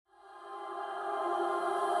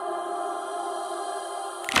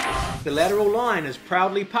The lateral line is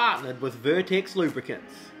proudly partnered with Vertex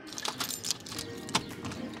Lubricants.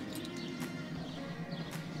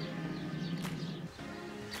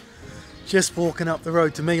 Just walking up the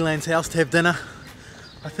road to Milan's house to have dinner.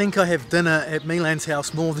 I think I have dinner at Milan's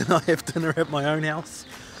house more than I have dinner at my own house.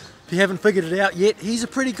 If you haven't figured it out yet, he's a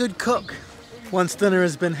pretty good cook. Once dinner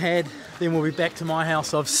has been had, then we'll be back to my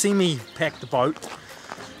house. I've semi-packed the boat.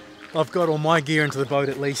 I've got all my gear into the boat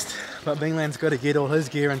at least, but Milan's got to get all his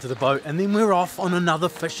gear into the boat, and then we're off on another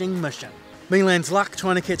fishing mission. Milan's luck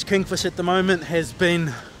trying to catch kingfish at the moment has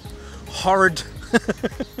been horrid.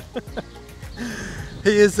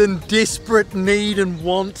 He is in desperate need and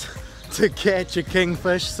want to catch a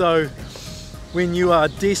kingfish, so when you are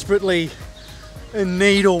desperately in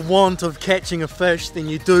need or want of catching a fish, then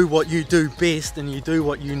you do what you do best and you do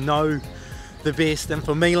what you know the best, and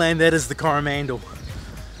for Milan that is the coromandel.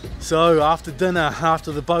 So after dinner,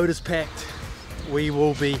 after the boat is packed, we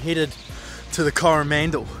will be headed to the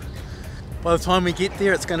coromandel. By the time we get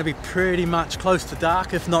there it's going to be pretty much close to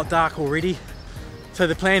dark, if not dark already. So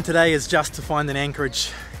the plan today is just to find an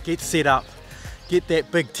anchorage, get set up, get that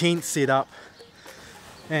big tent set up,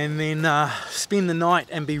 and then spend the night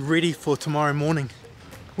and be ready for tomorrow morning.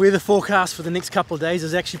 Weather forecast for the next couple of days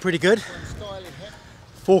is actually pretty good.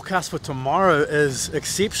 Forecast for tomorrow is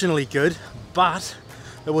exceptionally good, but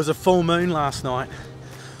it was a full moon last night.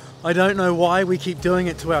 I don't know why we keep doing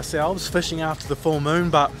it to ourselves, fishing after the full moon,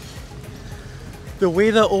 but the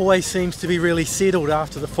weather always seems to be really settled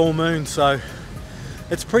after the full moon, so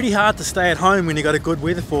it's pretty hard to stay at home when you got a good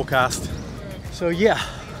weather forecast. So yeah,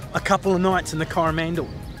 a couple of nights in the coromandel.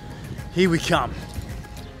 Here we come.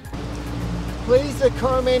 Please, the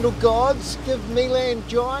coromandel gods, give Milan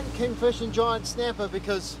giant kingfish and giant snapper,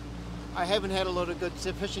 because I haven't had a lot of good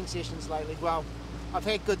fishing sessions lately. Well, I've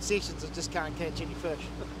had good sessions, I just can't catch any fish.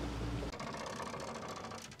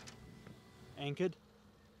 Anchored?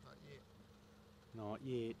 Not yet. Not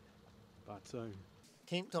yet, but soon.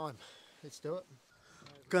 Tent time, let's do it.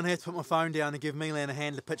 Gonna have to put my phone down and give Milan a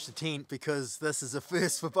hand to pitch the tent, because this is a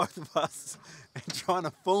first for both of us, and trying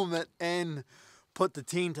to film it and put the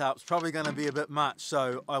tent up is probably gonna be a bit much,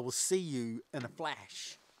 so I will see you in a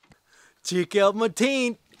flash. Check out my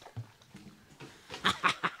tent!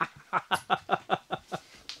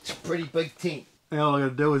 It's a pretty big tent. All I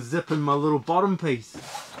gotta do is zip in my little bottom piece.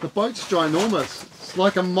 The boat's ginormous, it's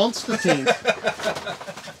like a monster tent.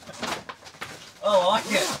 I like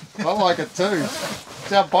it! I like it too.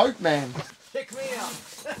 It's our boat, man. Check me out!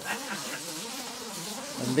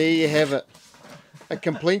 And there you have it. A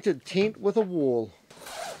completed tent with a wall.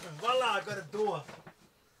 Voila, I got a door.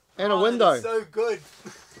 And a window. That's so good.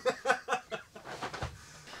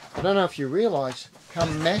 I don't know if you realise how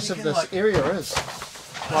massive this area is.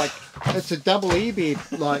 Like, it's a double E-bed,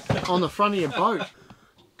 like, on the front of your boat.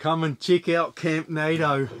 Come and check out Camp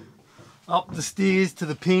NATO. Up the stairs to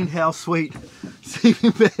the penthouse suite.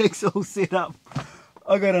 Sleeping bags all set up.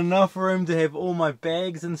 I got enough room to have all my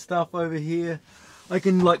bags and stuff over here. I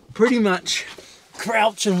can like pretty much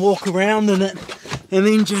crouch and walk around in it and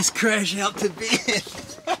then just crash out to bed.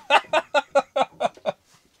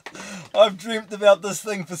 I've dreamt about this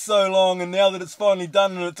thing for so long, and now that it's finally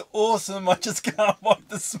done and it's awesome, I just can't wipe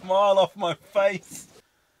the smile off my face.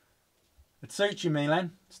 It suits you,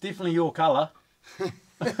 Milan. It's definitely your colour.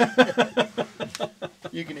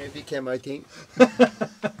 You can have your camo tent.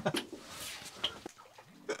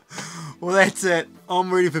 Well, that's it.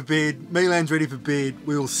 I'm ready for bed. Milan's ready for bed.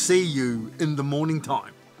 We'll see you in the morning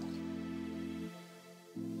time.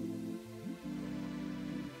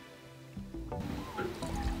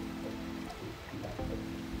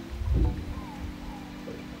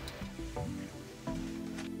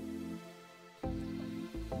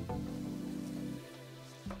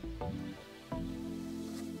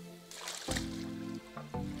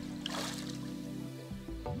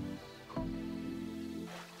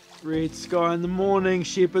 Red sky in the morning,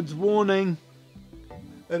 shepherd's warning.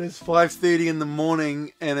 It is 5:30 in the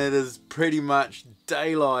morning and it is pretty much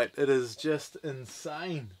daylight. It is just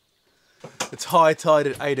insane. It's high tide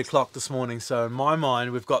at 8 o'clock this morning, so in my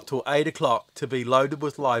mind we've got till 8 o'clock to be loaded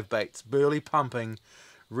with live baits, burley pumping,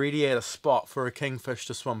 ready at a spot for a kingfish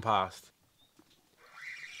to swim past.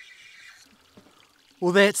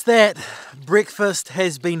 Well, that's that. Breakfast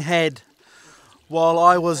has been had. While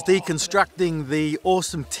I was deconstructing the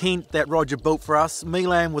awesome tent that Roger built for us,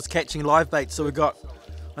 Milan was catching live bait, so we got,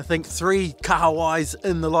 I think, 3 kahawais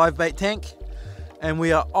in the live bait tank, and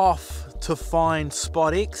we are off to find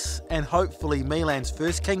Spot X and hopefully Milan's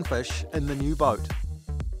first kingfish in the new boat.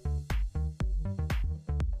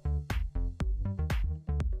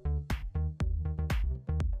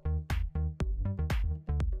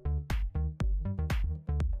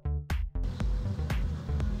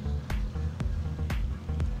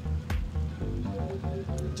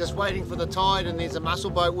 Just waiting for the tide, and there's a mussel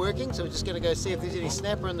boat working, so we're just going to go see if there's any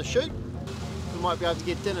snapper in the chute. We might be able to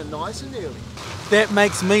get dinner nice and early. That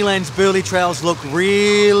makes Milan's burley trails look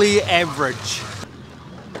really average.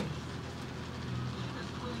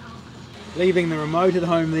 Leaving the remote at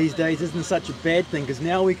home these days isn't such a bad thing, because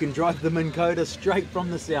now we can drive the Minn Kota straight from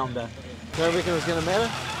the sounder. Do you reckon it's going to matter?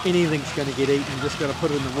 Anything's going to get eaten, just got to put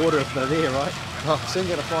it in the water if they're there, right? Oh, soon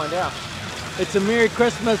going to find out. It's a Merry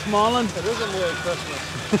Christmas, Milan. It is a Merry Christmas.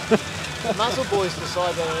 The mussel boys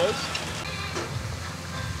decide that it is.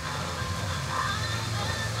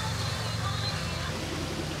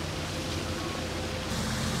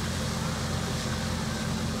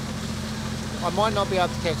 I might not be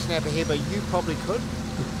able to catch snapper here, but you probably could.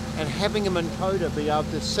 And having a Minn Kota be able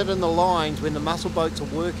to sit in the lines when the mussel boats are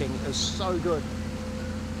working is so good.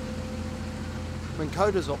 Minn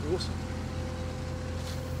Kotas are awesome.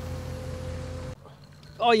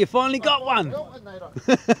 Oh, you finally got one! I got one, mate. I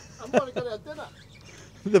might have got our dinner.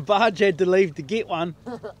 The barge had to leave to get one.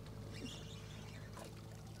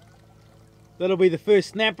 That'll be the first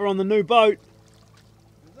snapper on the new boat. Is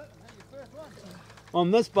it? Is that your first one?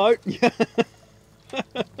 On this boat. It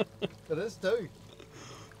is too.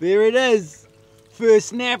 There it is. First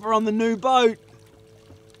snapper on the new boat.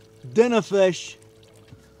 Dinner fish.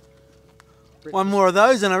 One more of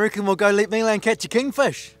those and I reckon we'll go let Milan catch a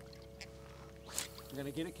kingfish. I'm going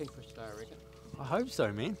to get a kingfish today, I reckon. I hope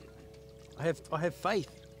so, man. I have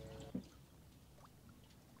faith.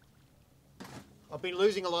 I've been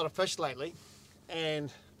losing a lot of fish lately, and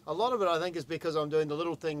a lot of it I think is because I'm doing the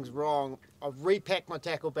little things wrong. I've repacked my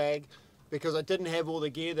tackle bag because I didn't have all the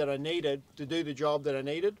gear that I needed to do the job that I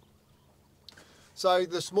needed. So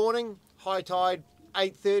this morning, high tide,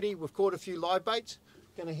 8:30, we've caught a few live baits.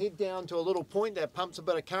 Going to head down to a little point that pumps a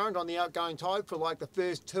bit of current on the outgoing tide for like the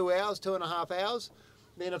first 2 hours, 2.5 hours.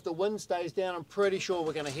 Then if the wind stays down, I'm pretty sure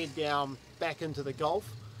we're going to head down back into the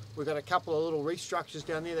Gulf. We've got a couple of little reef structures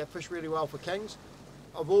down there that fish really well for kings.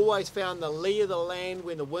 I've always found the lee of the land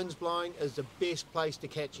when the wind's blowing is the best place to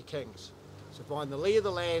catch your kings. So find the lee of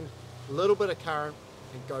the land, a little bit of current,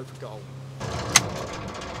 and go for gold.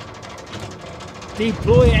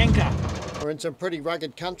 Deploy anchor. We're in some pretty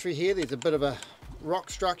rugged country here. There's a bit of a rock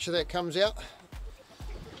structure that comes out.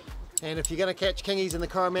 And if you're going to catch kingies in the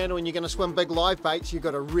Coromandel and you're going to swim big live baits, you've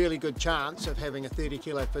got a really good chance of having a 30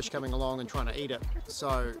 kilo fish coming along and trying to eat it.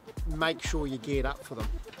 So make sure you geared up for them.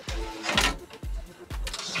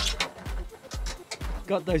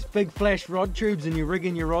 Got those big flash rod tubes and you're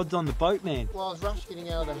rigging your rods on the boat, man. Well, I was rushed getting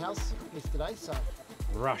out of the house yesterday, so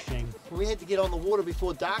Rushing. we had to get on the water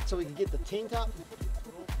before dark so we could get the tent up.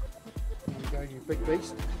 There you go, you big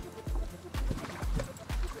beast.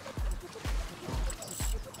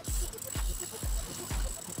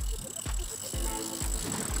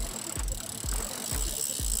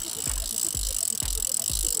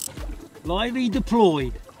 Lively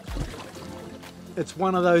deployed. It's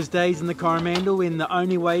one of those days in the Coromandel when the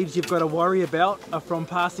only waves you've got to worry about are from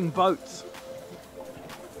passing boats.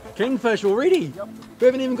 Kingfish already? Yep. We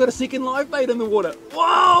haven't even got a second live bait in the water.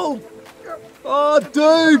 Whoa! Oh,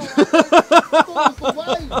 dude!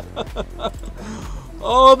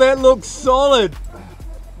 Oh, that looks solid.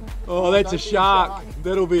 Oh, that's a shark.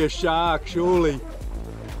 That'll be a shark, surely.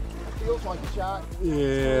 Feels like a shark.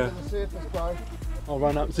 Yeah. On the surface, bro. I'll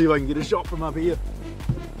run up and see if I can get a shot from up here.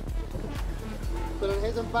 But it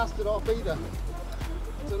hasn't busted off either.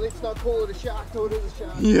 So let's not call it a shark till it is a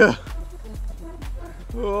shark. Yeah.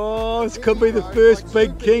 Oh, this could be the first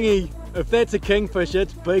big kingy. If that's a kingfish,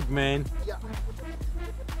 it's big, man. Yeah.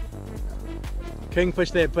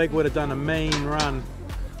 Kingfish that big would have done a mean run.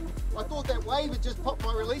 I thought that wave had just popped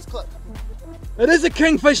my release clip. It is a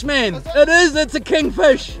kingfish, man. Is it? It is. It's a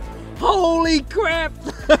kingfish. Holy crap.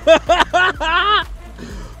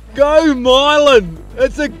 Go Milan.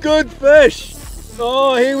 It's a good fish.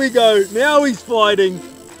 Oh, here we go. Now he's fighting.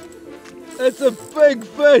 It's a big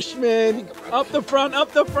fish, man. Up the front,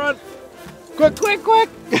 up the front. Quick, quick, quick.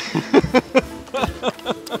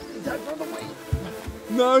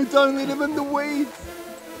 No, don't let him in the weeds.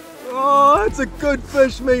 Oh, it's a good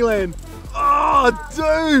fish, Milan. Oh,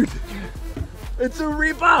 dude. It's a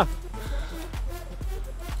ripper.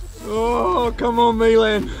 Oh, come on,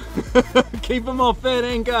 Milan. Keep him off that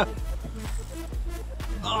anchor.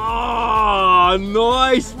 Oh,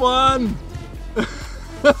 nice one.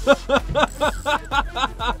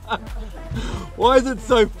 Why is it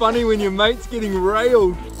so funny when your mate's getting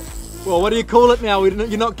railed? Well, what do you call it now?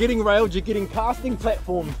 You're not getting railed, you're getting casting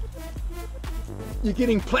platformed. You're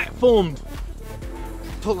getting platformed.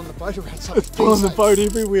 Pulling the boat around so It's pulling the boat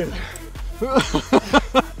everywhere.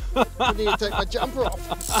 I need to take my jumper off.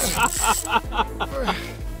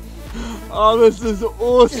 Oh, this is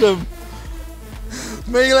awesome.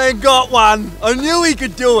 Milan got one. I knew he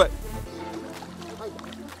could do it.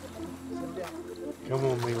 Come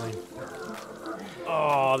on, Milan.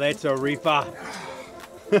 Oh, that's a ripper.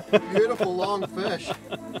 Beautiful long fish.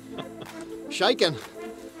 Shaking.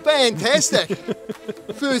 Fantastic.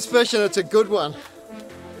 First fish and it's a good one.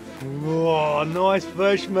 Oh, nice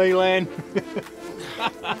fish, Milan.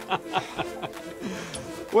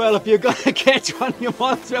 Well, if you're going to catch one, you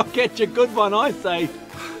might as well catch a good one, I say.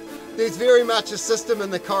 There's very much a system in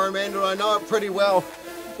the Coromandel. I know it pretty well.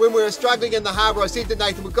 When we were struggling in the harbour, I said to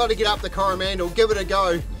Nathan, we've got to get up the Coromandel, give it a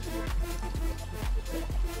go.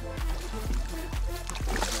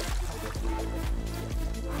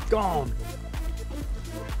 Gone.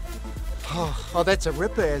 Oh, that's a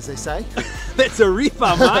ripper, as they say. That's a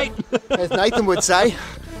ripper, mate. As Nathan would say.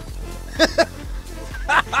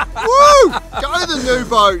 Woo! Go the new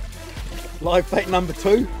boat. Live bait number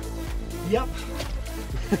 2. Yep.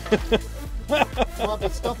 Might be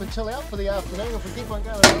stop and chill out for the afternoon if we keep on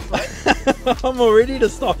going this way. I'm all ready to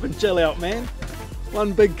stop and chill out, man.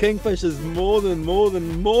 One big kingfish is more than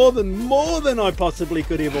I possibly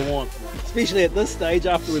could ever want. Especially at this stage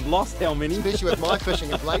after we've lost how many. Especially with my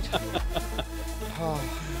fishing of late.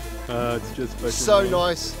 It's just fishing. So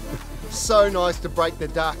nice. So nice to break the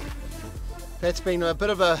duck. That's been a bit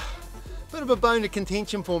of a bone of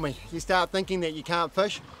contention for me. You start thinking that you can't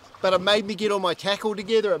fish, but it made me get all my tackle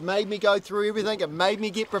together, it made me go through everything, it made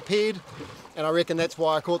me get prepared, and I reckon that's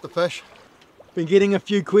why I caught the fish. Been getting a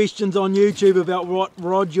few questions on YouTube about what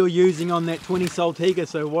rod you're using on that 20 Saltiga,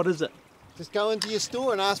 so what is it? Just go into your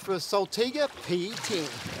store and ask for a Saltiga PE10.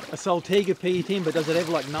 A Saltiga PE10, but does it have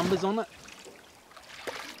like numbers on it?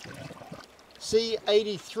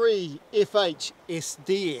 C83 FH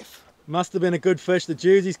SDF. Must have been a good fish, the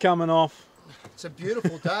jersey's coming off. It's a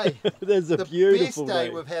beautiful day. It is a beautiful best day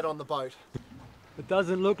day we've had on the boat. It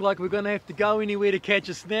doesn't look like we're going to have to go anywhere to catch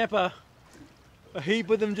a snapper. A heap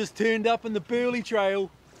of them just turned up in the Burley Trail.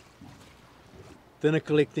 Dinner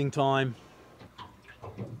collecting time.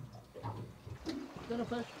 Dinner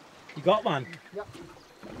fish? You got one? Yep.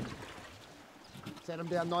 Set them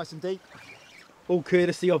down nice and deep. All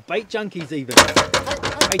courtesy of bait junkies even.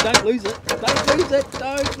 Hey, don't lose it. Don't lose it.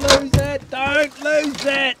 Don't lose it. Don't lose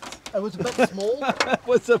it. It was a bit small. It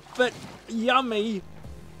was a bit yummy.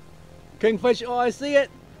 Kingfish, oh, I see it.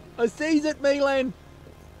 I sees it, Milan.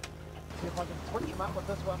 See if I can switch them up with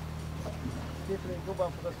this one. Definitely a good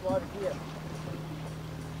one for this lighter here.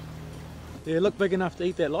 Yeah, look big enough to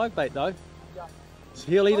eat that live bait though. Yeah. So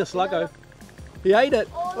he'll eat a sluggo. He ate it.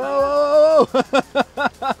 Oh,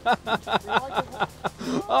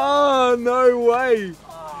 Oh, no way.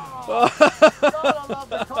 God, I love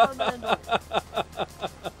the Coromandel.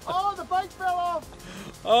 Oh, the bait fell off.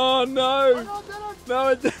 Oh no. Oh, no, did it? No,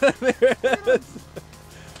 it didn't. There it is.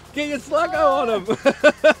 Get your sluggo on him.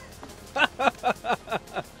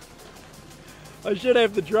 I should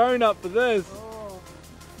have the drone up for this. Oh.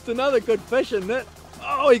 It's another good fish, isn't it?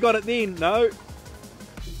 Oh, he got it then. No.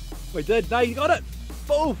 We did. No, he got it.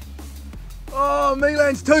 Boom. Oh,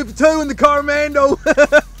 Milan's 2 for 2 in the Coromandel.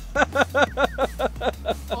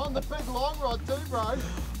 On the big long rod too, bro.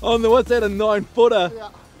 On the, what's that, a 9-footer? Yeah.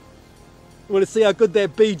 Want to see how good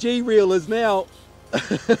that BG reel is now.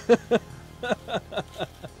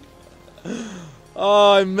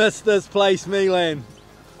 Oh, I missed this place, Milan.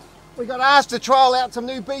 We got asked to trial out some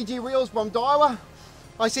new BG reels from Daiwa.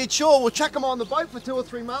 I said, sure, we'll chuck them on the boat for 2 or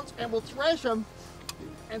 3 months and we'll thrash them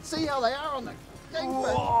and see how they are on the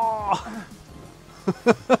kingfish.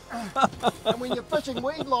 And when you're fishing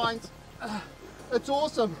weed lines, it's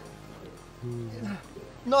awesome.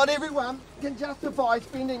 Not everyone can justify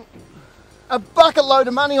spending a bucket load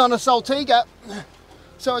of money on a Saltiga.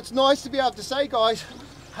 So it's nice to be able to say, guys,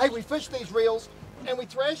 hey, we fished these reels and we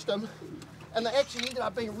thrashed them and they actually ended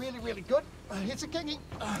up being really, really good. Here's a kingy.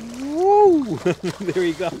 Woo! There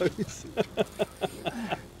he goes.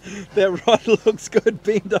 That rod looks good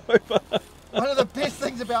bent over. One of the best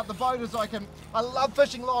things about the boat is I love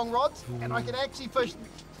fishing long rods and I can actually fish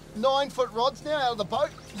 9-foot rods now out of the boat,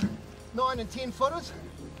 9 and 10 footers.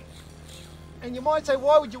 And you might say,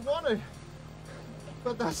 why would you want to?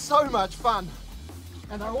 But they're so much fun.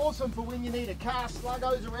 And they're awesome for when you need a cast,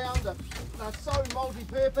 sluggos around. They're so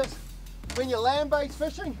multi-purpose. When you're land-based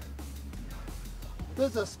fishing,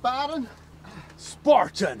 there's a Spartan.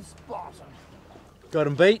 Spartan! Got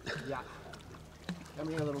him beat? Yeah. Come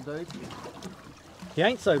here, little dude. He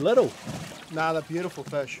ain't so little. Nah, they're beautiful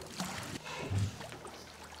fish.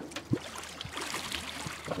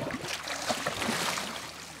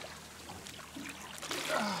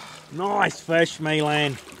 Nice fish,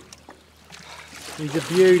 Milan. He's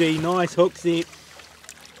a beauty, nice hook set.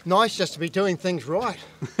 Nice just to be doing things right.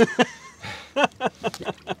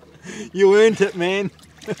 You earned it, man.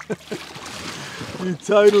 You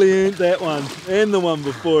totally earned that one, and the one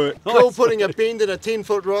before it. Cool Nice. putting a bend and a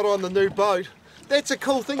 10-foot rod on the new boat. That's a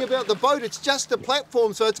cool thing about the boat, it's just a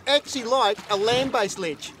platform, so it's actually like a land-based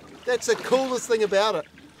ledge. That's the coolest thing about it.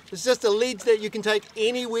 It's just a ledge that you can take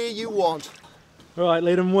anywhere you want. Right,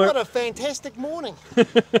 let him work. What a fantastic morning.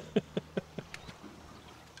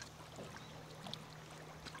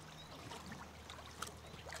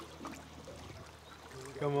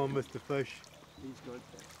 Come on, Mr. Fish. He's good.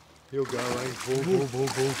 He'll go, eh? Bull, bull, bull,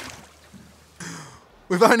 bull.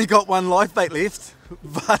 We've only got one live bait left,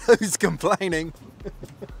 but who's complaining?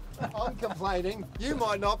 I'm complaining. You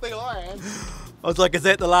might not be, I am. I was like, is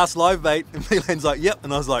that the last live bait? And Milan's like, yep.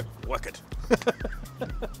 And I was like, wicked.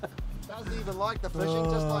 Doesn't even like the fishing,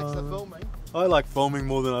 just likes the filming. I like filming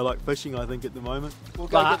more than I like fishing, I think, at the moment. We'll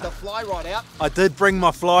go But get the fly rod out. I did bring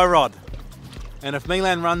my fly rod. And if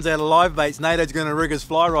Milan runs out of live baits, Nato's going to rig his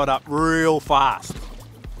fly rod up real fast.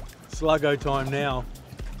 Sluggo time now.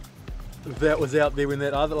 If that was out there when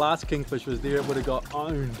that other last kingfish was there, it would have got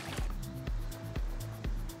owned.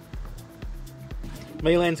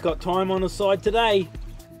 Milan's got time on his side today.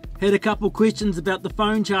 Had a couple questions about the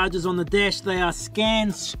phone chargers on the dash. They are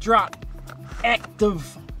scan strut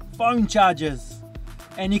active phone chargers.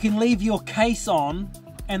 And you can leave your case on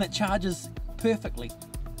and it charges perfectly.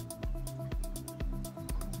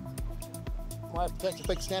 Might have to catch a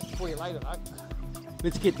big snap for you later though.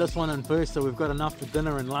 Let's get this one in first so we've got enough for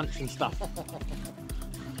dinner and lunch and stuff.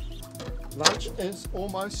 Lunch is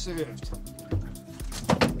almost served.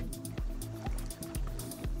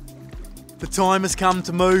 The time has come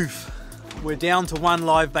to move. We're down to one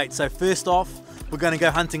live bait. So first off, we're going to go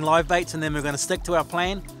hunting live baits and then we're going to stick to our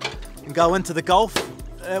plan and go into the Gulf.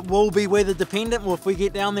 It will be weather dependent. Well, if we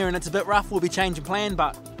get down there and it's a bit rough, we'll be changing plan.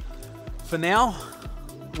 But for now,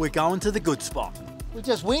 we're going to the good spot. We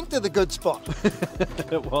just went to the good spot.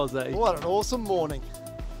 It was, eh? What an awesome morning.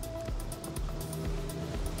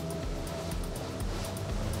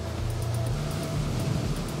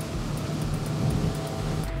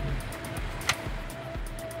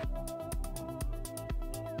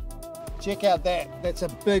 Check out that. That's a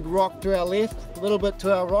big rock to our left, a little bit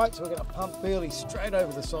to our right, so we're going to pump Burley straight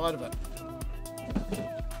over the side of it.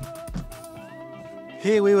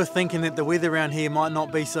 Here we were thinking that the weather around here might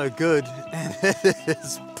not be so good, and it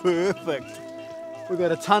is perfect. We've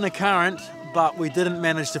got a ton of current, but we didn't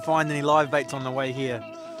manage to find any live baits on the way here.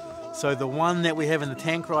 So the one that we have in the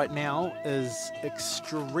tank right now is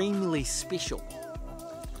extremely special.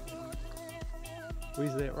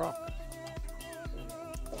 Where's that rock?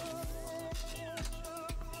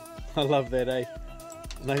 I love that, eh?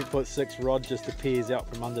 And 8'6" rod just appears out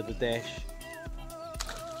from under the dash.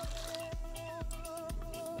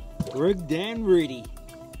 Rigged and ready.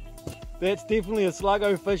 That's definitely a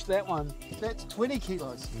sluggo fish, that one. That's 20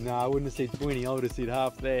 kilos. No, I wouldn't have said 20, I would have said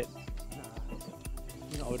half that.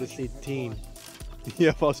 I would have said 10.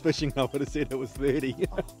 Yeah, if I was fishing, I would have said it was 30.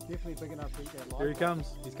 Oh, definitely big enough to eat that live. Here he comes,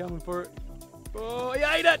 he's coming for it. Oh, he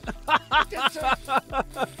ate it!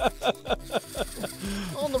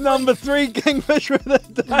 On the Number 3 kingfish for the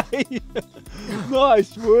day.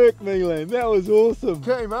 Nice work, Milan, that was awesome.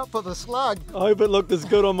 Came up for the slug. I hope it looked as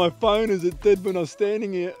good on my phone as it did when I was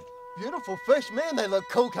standing here. Beautiful fish, man. They look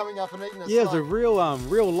cool coming up and eating a Yeah, it's a slug.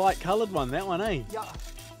 real light coloured one, that one, eh? Yeah,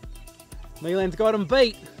 Milan's got him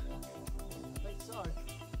beat. I think so.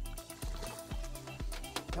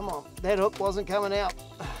 Come on, that hook wasn't coming out.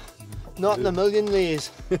 Not in a million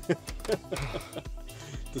years.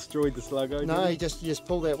 Destroyed the sluggo. No, you just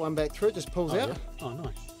pull that one back through, it just pulls out. Yeah? Oh,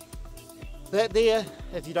 nice. That there,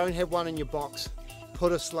 if you don't have one in your box,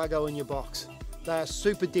 put a sluggo in your box. They are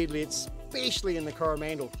super deadly, especially in the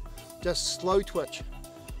Coromandel. Just slow twitch.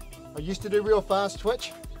 I used to do real fast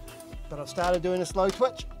twitch, but I've started doing a slow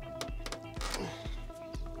twitch.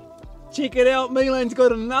 Check it out, Milan's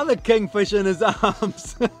got another kingfish in his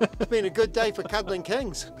arms. It's been a good day for cuddling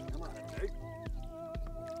kings.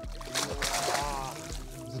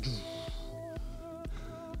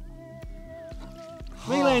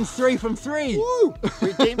 Milan's 3 from 3. Woo!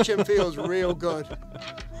 Redemption feels real good.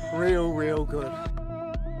 Real good.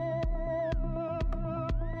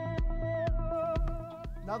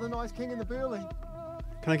 Another nice king in the burley.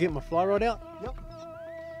 Can I get my fly rod out? Yep.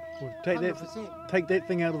 Well, 100%. take that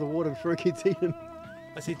thing out of the water before it gets eaten.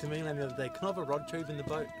 I said to Milan the other day, can I have a rod tube in the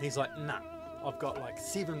boat? And he's like, nah, I've got like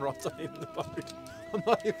 7 rods I have in the boat. I'm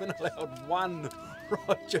not even allowed 1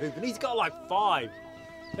 rod tube. And he's got like 5.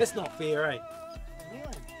 That's not fair, eh?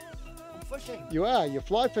 Milan, I'm fishing. You are, you're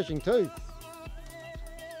fly fishing too.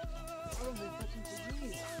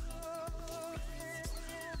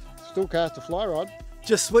 Still cast a fly rod.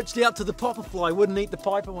 Just switched out to the popper fly, wouldn't eat the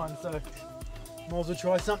piper one, so might as well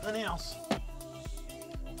try something else.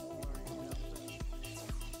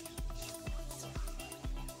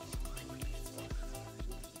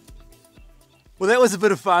 Well, that was a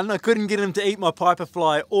bit of fun. I couldn't get him to eat my piper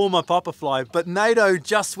fly or my popper fly, but Nato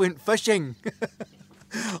just went fishing.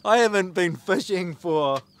 I haven't been fishing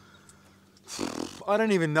for, I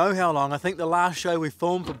don't even know how long. I think the last show we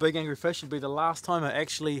filmed for Big Angry Fish would be the last time I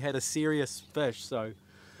actually had a serious fish. So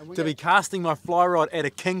to be casting my fly rod at a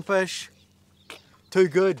kingfish, too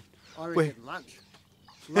good. I reckon lunch.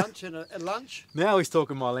 Lunch and a lunch. Now he's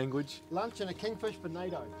talking my language. Lunch and a kingfish for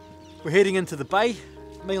NATO. We're heading into the bay.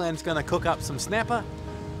 Milan's going to cook up some snapper.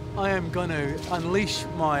 I am going to unleash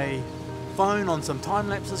my phone on some time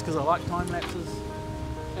lapses because I like time lapses.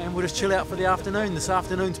 And we'll just chill out for the afternoon. This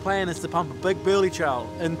afternoon's plan is to pump a big burley trawl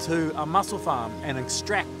into a mussel farm and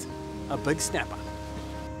extract a big snapper.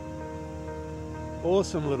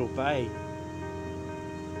 Awesome little bay.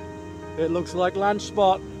 It looks like lunch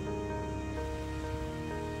spot.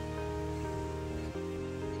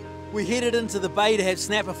 We headed into the bay to have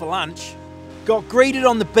snapper for lunch. Got greeted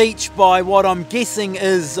on the beach by what I'm guessing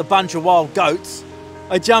is a bunch of wild goats.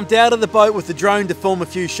 I jumped out of the boat with the drone to film a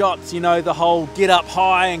few shots, you know, the whole get up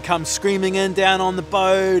high and come screaming in down on the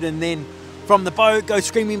boat, and then from the boat go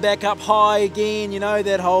screaming back up high again, you know,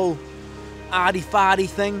 that whole arty-farty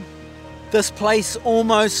thing. This place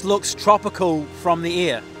almost looks tropical from the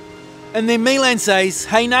air. And then Milan says,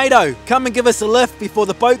 "Hey Nato, come and give us a lift before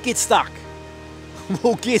the boat gets stuck."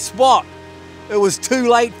 Well, guess what? It was too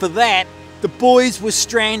late for that. The boys were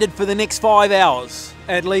stranded for the next 5 hours,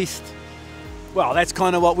 at least. Well, that's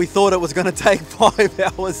kind of what we thought it was going to take, 5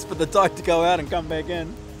 hours for the tide to go out and come back in.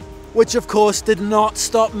 Which of course did not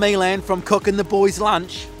stop Milan from cooking the boys'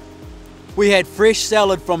 lunch. We had fresh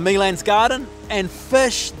salad from Milan's garden and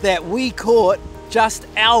fish that we caught just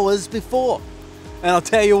hours before. And I'll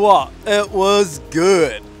tell you what, it was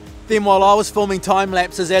good. Then while I was filming time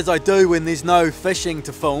lapses, as I do when there's no fishing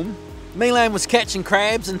to film, Milan was catching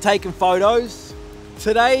crabs and taking photos.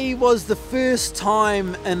 Today was the first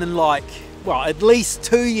time in like, well, at least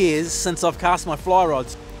 2 years since I've cast my fly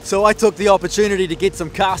rods. So I took the opportunity to get some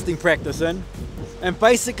casting practice in. And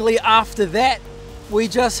basically after that, we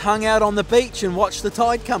just hung out on the beach and watched the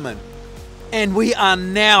tide come in. And we are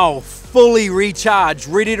now fully recharged,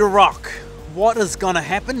 ready to rock. What is gonna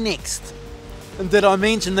happen next? And did I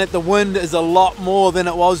mention that the wind is a lot more than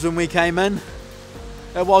it was when we came in?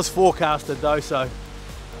 It was forecasted though, so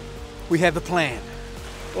we have a plan.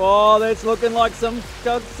 Oh, that's looking like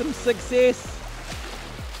got some success.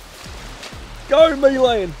 Go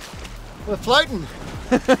Milan! We're floating.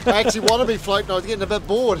 I actually want to be floating, I was getting a bit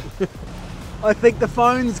bored. I think the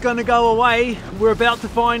phone's gonna go away. We're about to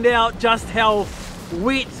find out just how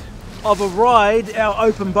wet of a ride our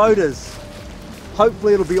open boat is.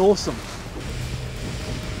 Hopefully it'll be awesome.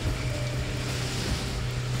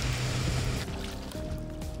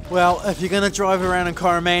 Well, if you're going to drive around in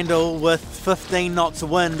Coromandel with 15 knots of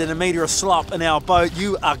wind and a metre of slop in our boat,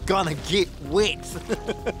 you are going to get wet.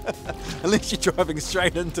 Unless you're driving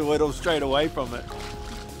straight into it or straight away from it.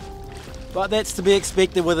 But that's to be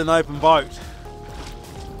expected with an open boat.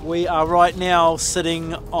 We are right now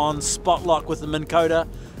sitting on spot lock with the Minn Kota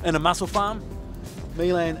in a mussel farm.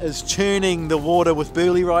 Milan is churning the water with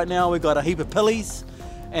burley right now. We've got a heap of pillies.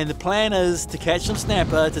 And the plan is to catch some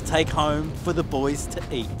snapper to take home for the boys to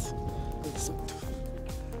eat.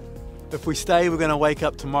 If we stay, we're going to wake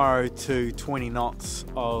up tomorrow to 20 knots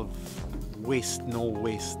of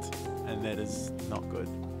west-northwest, and that is not good.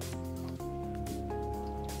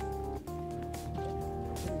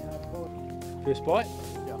 First bite?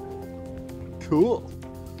 Yeah. Cool.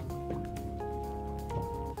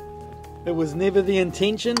 It was never the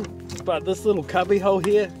intention, but this little cubby hole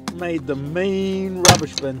here made the mean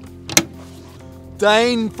rubbish bin.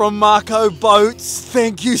 Dane from Marco Boats,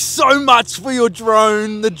 thank you so much for your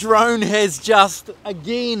drone. The drone has just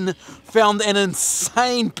again found an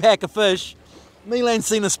insane pack of fish. Milan's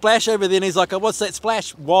seen a splash over there and he's like, "Oh, what's that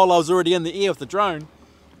splash?" While I was already in the air with the drone.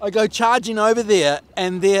 I go charging over there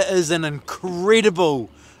and there is an incredible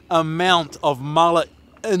amount of mullet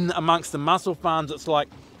in amongst the mussel farms. It's like,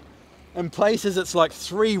 in places it's like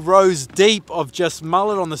 3 rows deep of just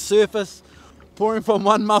mullet on the surface, pouring from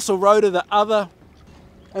one mussel row to the other.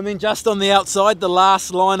 And then just on the outside, the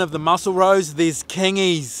last line of the mussel rows, there's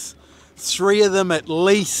kingies, 3 of them at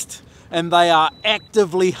least, and they are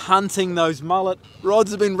actively hunting those mullet.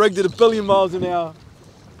 Rods have been rigged at 1 billion miles an hour.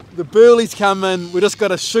 The burleys come in, we just got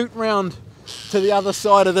to shoot round to the other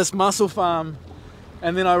side of this mussel farm,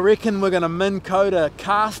 and then I reckon we're going to Minn Kota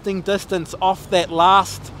casting distance off that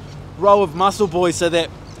last row of muscle buoys so that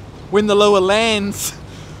when the lure lands,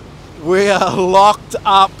 we are locked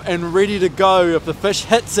up and ready to go. If the fish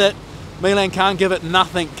hits it, Milan can't give it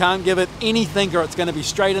nothing, can't give it anything, or it's going to be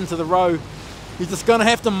straight into the row. He's just going to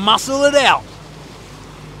have to muscle it out.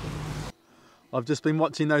 I've just been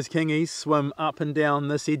watching those kingies swim up and down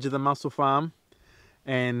this edge of the mussel farm,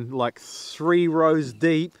 and like 3 rows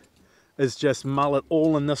deep is just mullet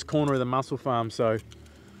all in this corner of the mussel farm. So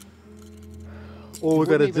all we've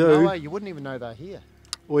got to do, you wouldn't even know they're here.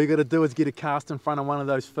 all you got to do is get a cast in front of one of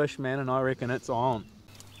those fish, man, and I reckon it's on.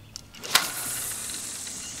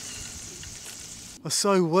 I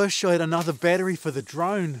so wish I had another battery for the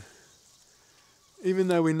drone. Even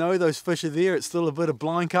though we know those fish are there, it's still a bit of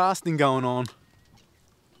blind casting going on.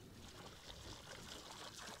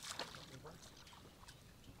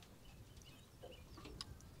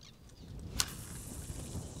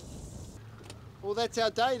 Well, that's our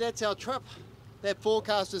day, that's our trip. That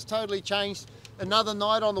forecast has totally changed. Another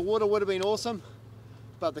night on the water would have been awesome,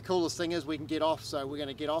 but the coolest thing is we can get off, so we're going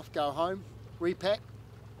to get off, go home, repack,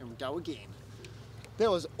 and go again. That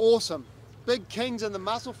was awesome. Big kings in the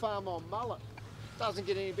mussel farm on mullet. Doesn't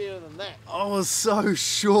get any better than that. I was so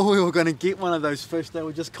sure we were going to get one of those fish. They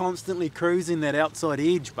were just constantly cruising that outside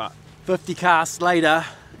edge, but 50 casts later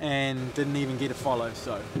and didn't even get a follow,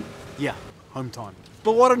 so yeah, home time.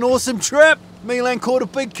 But what an awesome trip! Milan caught a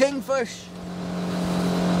big kingfish.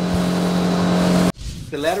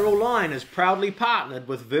 The lateral line is proudly partnered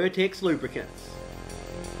with Vertex Lubricants.